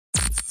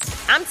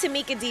I'm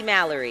Tamika D.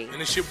 Mallory.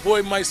 And it's your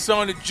boy, my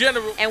son, the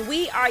General. And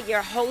we are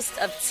your hosts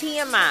of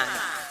TMI.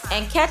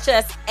 And catch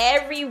us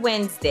every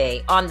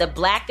Wednesday on the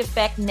Black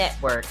Effect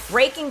Network,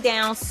 breaking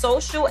down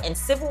social and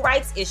civil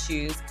rights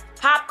issues,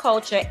 pop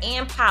culture,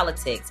 and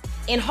politics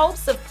in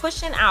hopes of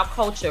pushing our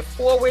culture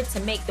forward to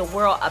make the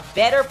world a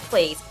better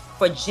place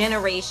for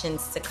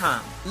generations to come.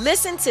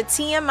 Listen to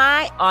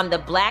TMI on the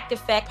Black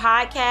Effect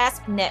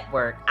Podcast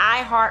Network,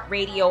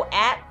 iHeartRadio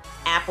app,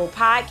 Apple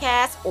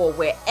Podcasts, or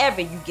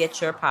wherever you get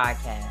your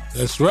podcasts.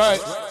 That's right.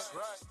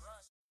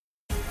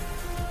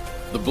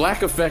 The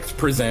Black Effect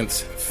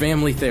presents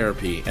Family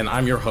Therapy, and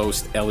I'm your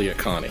host, Elliot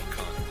Connie.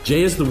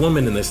 Jay is the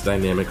woman in this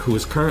dynamic who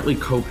is currently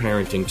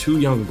co-parenting 2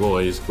 young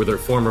boys with her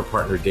former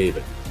partner,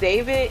 David.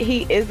 David,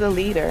 he is a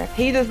leader.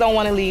 He just don't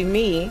want to leave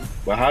me.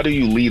 But how do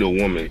you lead a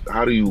woman?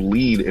 How do you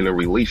lead in a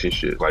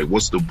relationship? Like,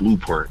 what's the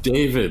blueprint?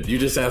 David, you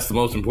just asked the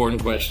most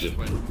important question.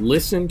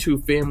 Listen to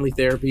Family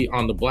Therapy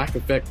on the Black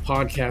Effect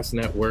Podcast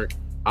Network,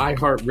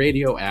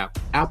 iHeartRadio app,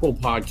 Apple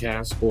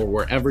Podcasts, or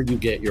wherever you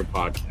get your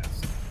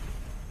podcasts.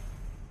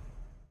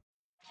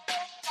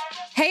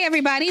 Hey,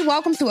 everybody.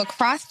 Welcome to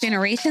Across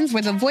Generations,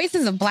 where the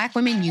voices of Black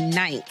women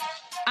unite.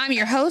 I'm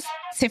your host,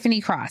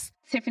 Tiffany Cross.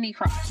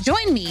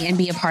 Join me and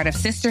be a part of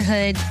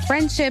sisterhood,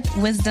 friendship,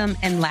 wisdom,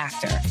 and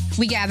laughter.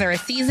 We gather a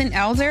seasoned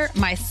elder,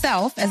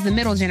 myself as the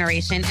middle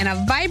generation, and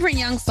a vibrant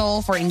young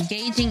soul for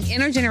engaging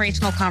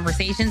intergenerational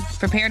conversations.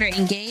 Prepare to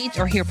engage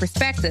or hear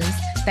perspectives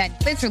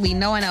that literally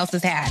no one else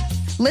has had.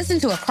 Listen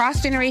to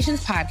Across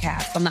Generations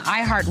podcast on the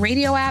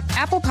iHeartRadio app,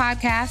 Apple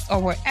Podcasts,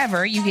 or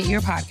wherever you get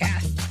your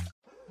podcasts.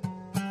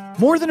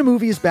 More Than a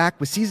Movie is back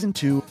with Season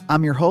 2.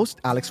 I'm your host,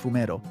 Alex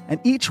Fumero.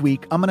 And each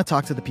week, I'm going to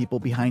talk to the people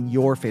behind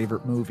your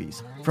favorite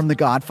movies. From The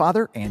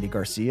Godfather, Andy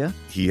Garcia.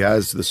 He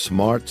has the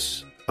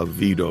smarts of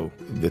Vito,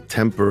 the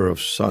temper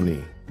of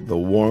Sonny, the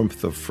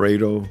warmth of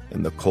Fredo,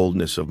 and the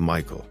coldness of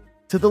Michael.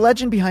 To the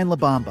legend behind La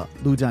Bamba,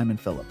 Lou Diamond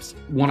Phillips.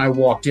 When I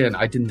walked in,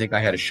 I didn't think I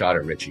had a shot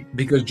at Richie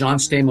because John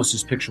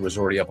Stamos' picture was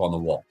already up on the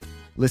wall.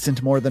 Listen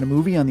to More Than a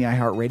Movie on the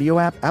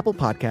iHeartRadio app, Apple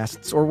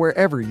Podcasts, or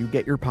wherever you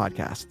get your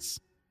podcasts.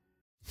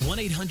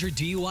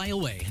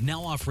 1-800-DUI-OA,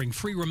 now offering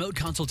free remote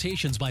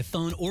consultations by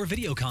phone or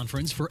video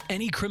conference for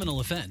any criminal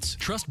offense.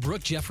 Trust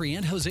Brooke, Jeffrey,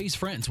 and Jose's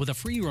friends with a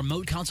free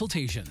remote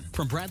consultation.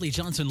 From Bradley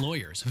Johnson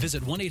Lawyers,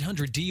 visit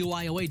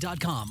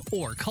 1-800-DUI-OA.com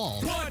or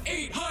call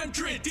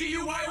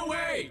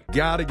 1-800-DUI-OA.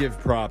 Gotta give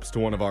props to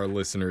one of our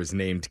listeners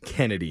named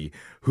Kennedy,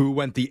 who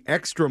went the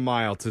extra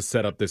mile to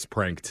set up this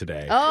prank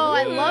today. Oh,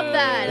 I love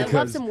that. I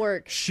love some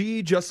work.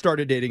 She just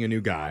started dating a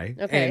new guy,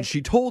 Okay. and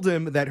she told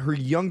him that her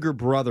younger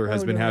brother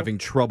has been having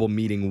trouble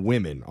meeting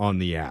women on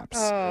the apps.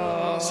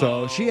 Oh.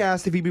 So she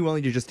asked if he'd be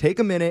willing to just take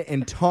a minute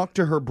and talk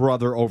to her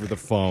brother over the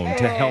phone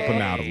to help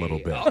him out a little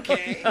bit.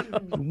 Okay.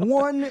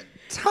 One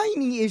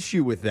tiny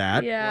issue with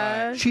that.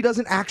 Yeah. She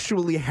doesn't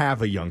actually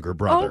have a younger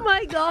brother. Oh,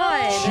 my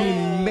God. She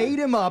made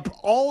him up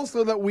all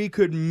so that we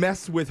could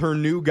mess with her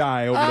new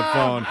guy over the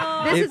phone.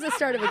 This is the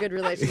start of a good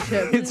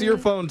relationship. It's your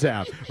phone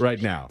tap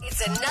right now.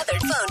 It's another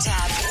phone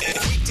tap.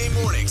 Weekday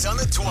mornings on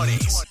the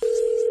 20s.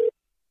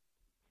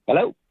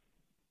 Hello?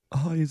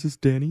 Hi, is this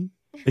Danny,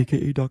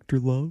 a.k.a. Dr.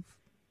 Love?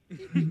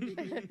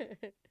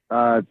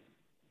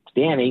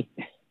 Danny.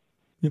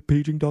 Yeah,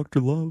 paging Dr.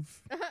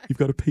 Love. You've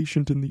got a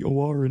patient in the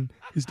OR and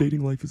his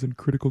dating life is in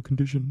critical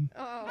condition.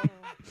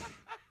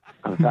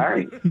 I'm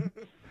sorry.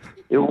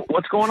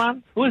 What's going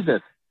on? Who is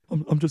this?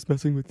 I'm just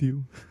messing with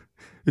you.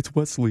 It's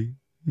Wesley,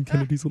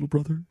 Kennedy's little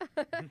brother.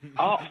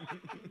 Oh.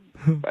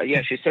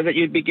 Yeah, she said that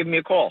you'd be giving me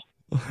a call.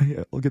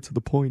 Yeah, I'll get to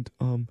the point.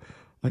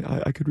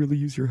 I could really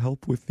use your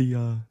help with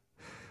the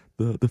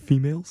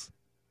females.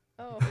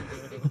 Oh.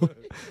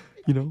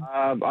 You know,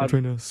 I'm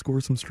trying to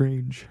score some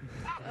strange.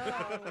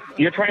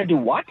 You're trying to do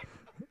what?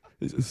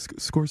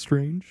 Score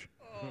strange.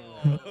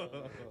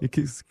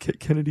 Because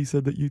Kennedy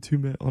said that you two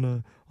met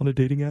on a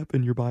dating app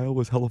and your bio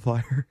was hella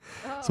fire.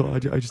 So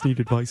I just need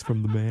advice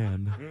from the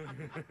man.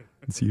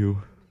 It's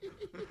you.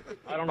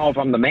 I don't know if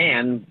I'm the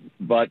man,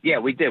 but yeah,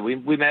 we did. We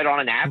met on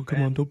an app. Oh,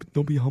 come on,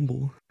 don't be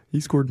humble. He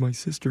scored my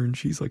sister and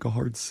she's like a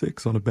hard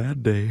 6 on a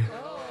bad day.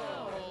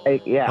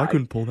 Hey, yeah. I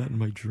couldn't pull that in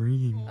my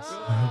dreams.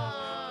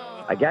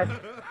 I guess.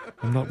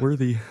 I'm not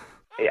worthy.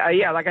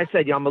 Yeah, like I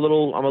said, I'm a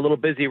little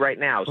busy right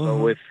now.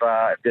 So if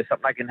there's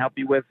something I can help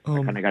you with,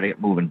 I kind of got to get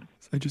moving.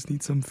 I just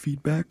need some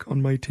feedback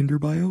on my Tinder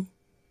bio.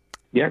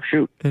 Yeah,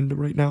 shoot. And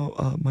right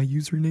now, my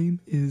username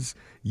is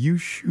You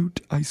Shoot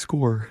I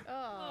Score.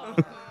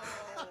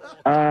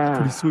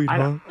 Pretty sweet,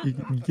 huh? You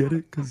get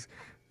it? Because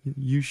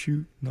you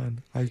shoot,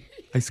 none.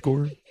 I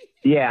score.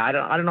 Yeah,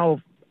 I don't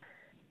know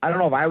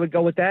if I would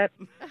go with that.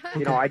 Okay.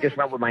 You know, I just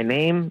went with my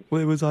name.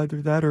 Well, it was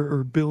either that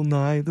or Bill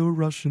Nye, the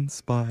Russian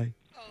spy.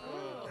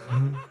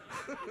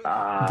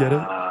 Get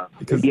it?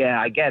 Because, yeah,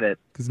 I get it.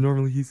 Because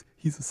normally he's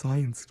a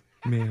science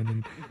man,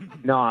 and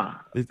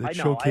it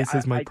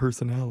showcases my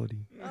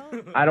personality.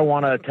 I don't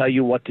want to tell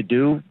you what to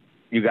do.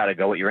 You got to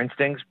go with your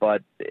instincts.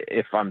 But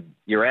if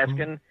you're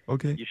asking,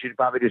 okay, you should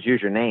probably just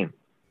use your name.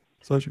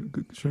 So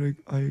should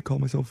I call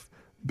myself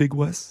Big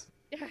Wes?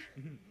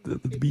 The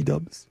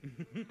B-dubs?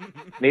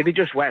 Maybe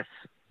just Wes.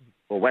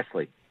 Or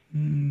Wesley? I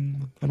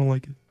don't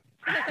like it.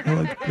 I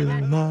like Bill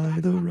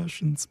Nye the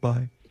Russian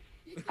Spy.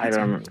 I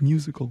don't know.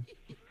 Musical.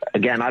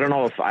 Again, I don't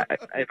know if I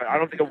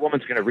don't think a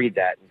woman's going to read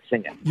that and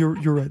sing it.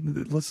 You're right.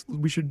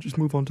 We should just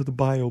move on to the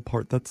bio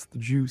part. That's the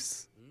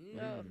juice.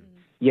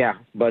 Yeah,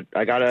 but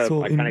I kind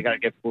of gotta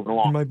get moving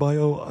along. In my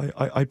bio,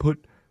 I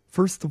put,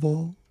 first of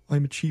all,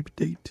 I'm a cheap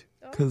date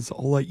because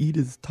all I eat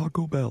is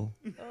Taco Bell.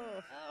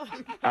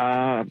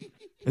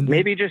 And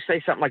maybe just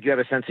say something like you have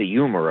a sense of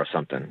humor or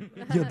something.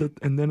 Yeah,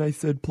 and then I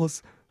said,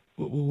 plus,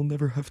 we'll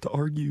never have to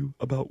argue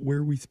about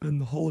where we spend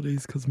the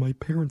holidays because my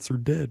parents are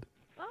dead.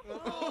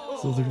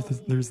 So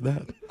there's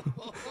that.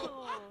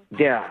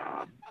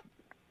 Yeah,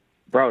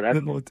 bro.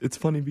 No, it's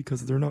funny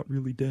because they're not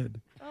really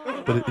dead,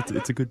 but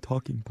it's a good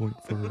talking point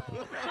for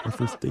our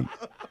first date.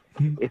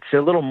 It's a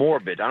little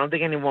morbid. I don't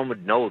think anyone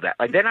would know that.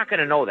 Like they're not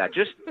going to know that.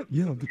 Just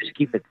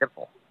keep it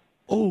simple.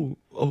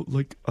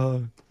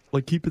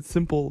 Like keep it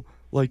simple.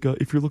 Like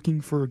if you're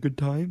looking for a good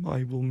time,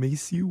 I will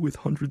mace you with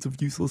hundreds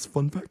of useless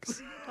fun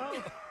facts.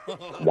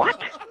 What?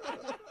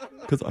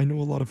 Because I know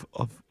a lot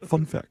of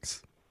fun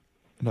facts.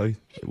 And I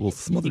will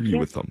smother you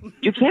with them.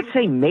 You can't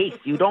say mace.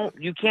 You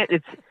can't.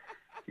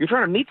 You're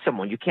trying to meet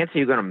someone. You can't say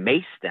you're going to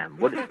mace them.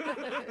 What?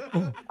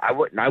 Oh. I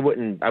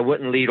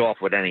wouldn't lead off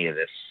with any of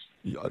this.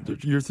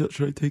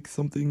 Should I take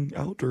something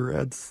out or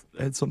add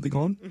something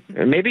on?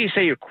 Maybe you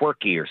say you're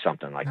quirky or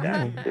something like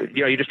that.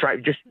 You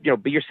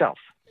just be yourself.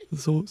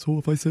 So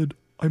if I said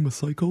I'm a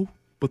psycho,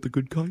 but the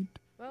good kind,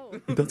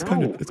 it's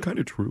kind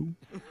of true.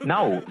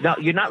 No,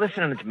 you're not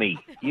listening to me.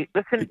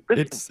 Listen.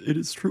 It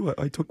is true.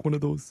 I took one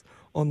of those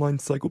online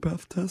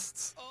psychopath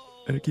tests,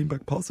 and it came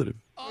back positive.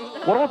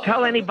 Well, don't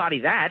tell anybody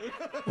that.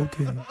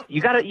 Okay.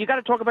 You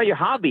gotta talk about your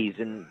hobbies,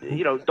 and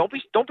don't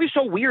be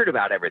so weird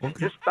about everything.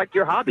 Okay. Just like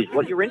your hobbies,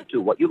 what you're into,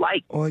 what you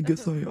like. Oh, I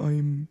guess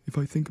I'm. If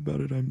I think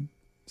about it, I'm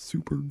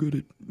super good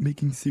at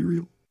making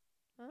cereal.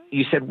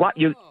 You said what?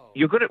 You're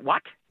good at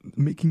what?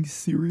 Making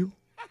cereal,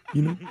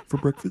 for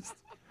breakfast.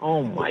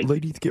 Oh my!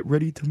 Ladies, get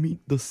ready to meet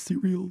the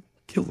serial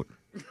killer.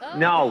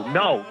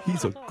 No.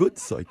 He's a good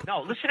psycho.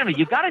 No, listen to me.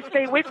 You got to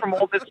stay away from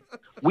all this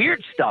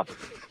weird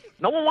stuff.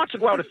 No one wants to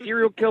go out a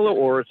serial killer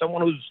or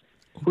someone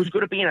who's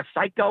good at being a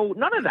psycho.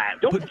 None of that.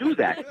 Don't do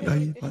that.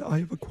 I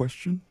have a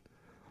question.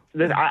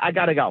 I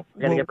got to go.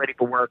 I got to get ready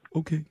for work.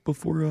 Okay,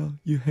 before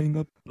you hang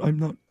up, I'm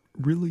not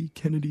really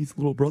Kennedy's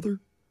little brother.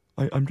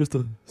 I'm just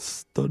a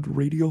stud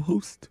radio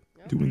host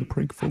doing a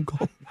prank phone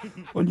call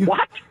on you.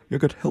 What? You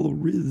got hella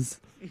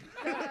Riz.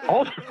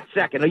 Hold on a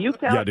second. Are you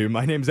telling? Yeah, dude.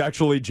 My name's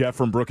actually Jeff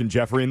from Brooke and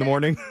Jeffrey in the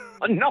Morning.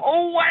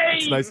 No way.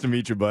 It's nice to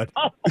meet you, bud.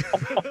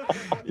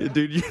 Yeah,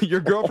 dude, your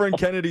girlfriend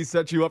Kennedy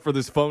set you up for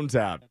this phone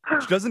tap.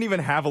 She doesn't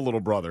even have a little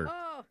brother.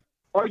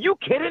 Are you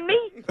kidding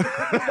me? You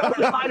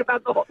lied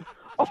about the whole...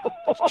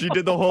 She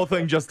did the whole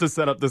thing just to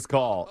set up this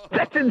call.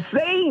 That's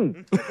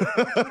insane.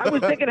 I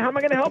was thinking, how am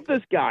I going to help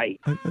this guy?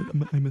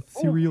 I'm a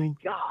serial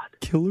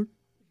killer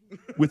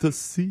with a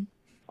C.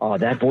 Oh,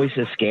 that voice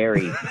is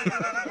scary. Wake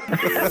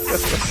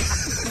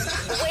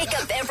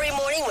up every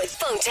morning with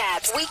phone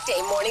taps.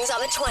 Weekday mornings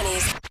on the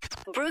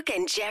 20s. Brooke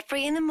and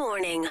Jeffrey in the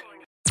Morning.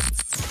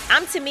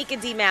 I'm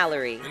Tamika D.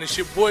 Mallory. And it's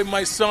your boy,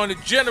 my son, the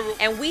General.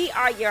 And we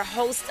are your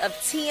hosts of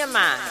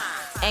TMI.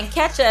 And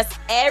catch us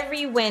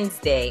every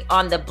Wednesday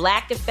on the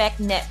Black Effect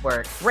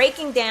Network,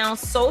 breaking down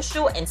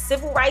social and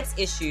civil rights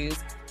issues,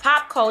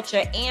 pop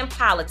culture, and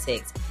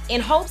politics in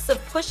hopes of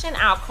pushing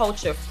our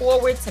culture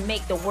forward to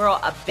make the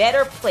world a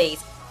better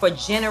place for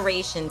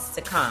generations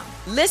to come.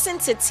 Listen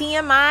to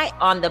TMI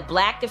on the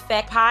Black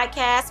Effect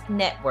Podcast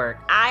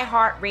Network,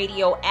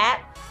 iHeartRadio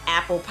app,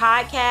 Apple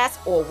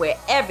Podcasts, or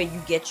wherever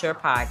you get your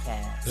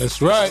podcasts.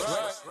 That's right.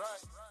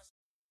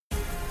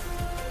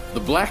 The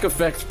Black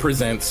Effect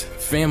presents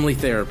Family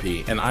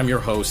Therapy, and I'm your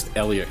host,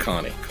 Elliot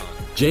Connie.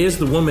 Jay is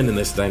the woman in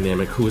this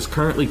dynamic who is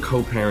currently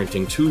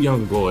co-parenting 2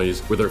 young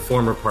boys with her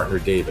former partner,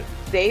 David.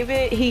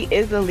 David, he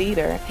is a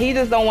leader. He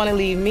just don't want to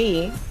leave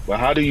me. But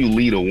how do you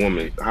lead a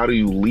woman? How do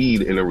you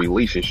lead in a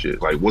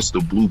relationship? Like, what's the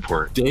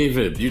blueprint?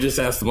 David, you just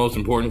asked the most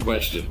important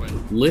question.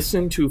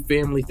 Listen to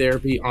Family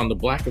Therapy on the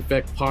Black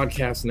Effect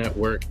Podcast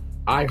Network,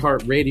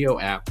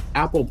 iHeartRadio app,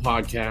 Apple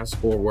Podcasts,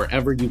 or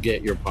wherever you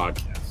get your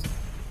podcasts.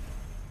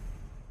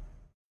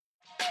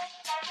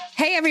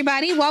 Hey,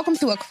 everybody. Welcome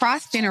to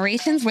Across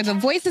Generations, where the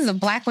voices of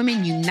Black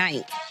women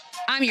unite.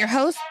 I'm your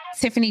host,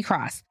 Tiffany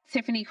Cross.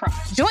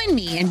 Join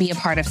me and be a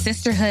part of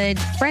sisterhood,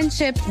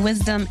 friendship,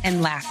 wisdom,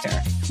 and laughter.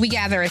 We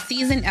gather a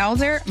seasoned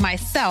elder,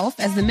 myself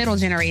as the middle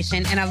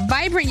generation, and a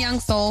vibrant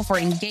young soul for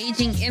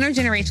engaging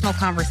intergenerational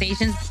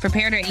conversations.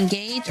 Prepare to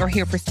engage or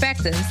hear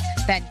perspectives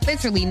that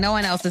literally no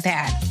one else has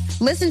had.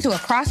 Listen to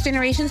Across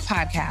Generations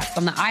podcast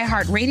on the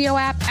iHeartRadio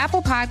app,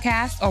 Apple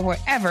Podcasts, or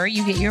wherever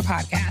you get your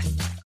podcasts.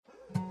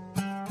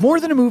 More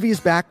Than a Movie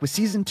is back with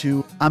Season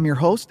 2. I'm your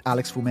host,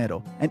 Alex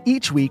Fumero. And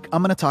each week,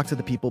 I'm going to talk to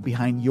the people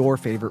behind your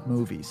favorite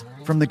movies.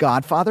 From The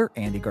Godfather,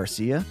 Andy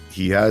Garcia.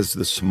 He has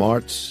the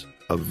smarts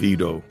of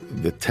Vito,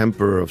 the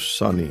temper of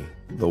Sonny,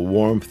 the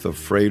warmth of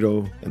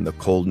Fredo, and the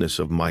coldness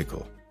of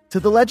Michael. To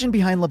the legend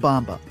behind La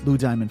Bamba, Lou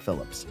Diamond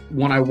Phillips.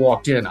 When I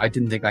walked in, I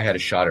didn't think I had a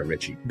shot at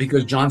Richie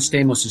because John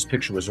Stamos'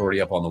 picture was already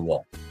up on the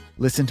wall.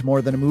 Listen to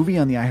More Than a Movie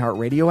on the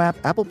iHeartRadio app,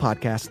 Apple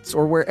Podcasts,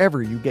 or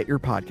wherever you get your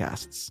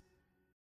podcasts.